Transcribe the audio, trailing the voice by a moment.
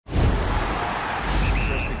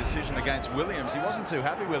decision against Williams. He wasn't too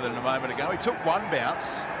happy with it a moment ago. He took one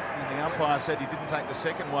bounce, and the umpire said he didn't take the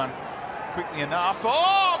second one quickly enough.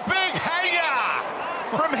 Oh, big hanger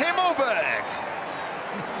from Himmelberg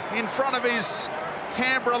in front of his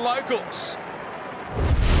Canberra locals.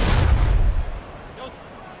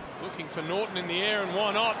 Looking for Naughton in the air, and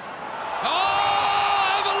why not?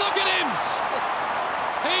 Oh, have a look at him!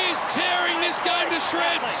 He is tearing this game to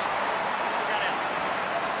shreds.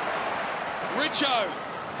 Richo,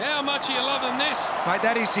 how much are you loving this? Mate,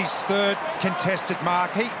 that is his third contested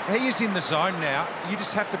mark. He is in the zone now. You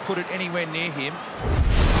just have to put it anywhere near him.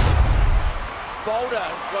 Boulder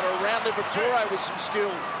got around Liberatore with some skill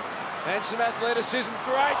and some athleticism.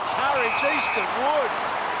 Great courage, Easton Wood.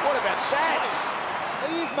 What about that?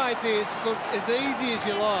 He's made this look as easy as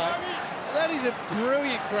you like. That is a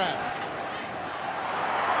brilliant grab.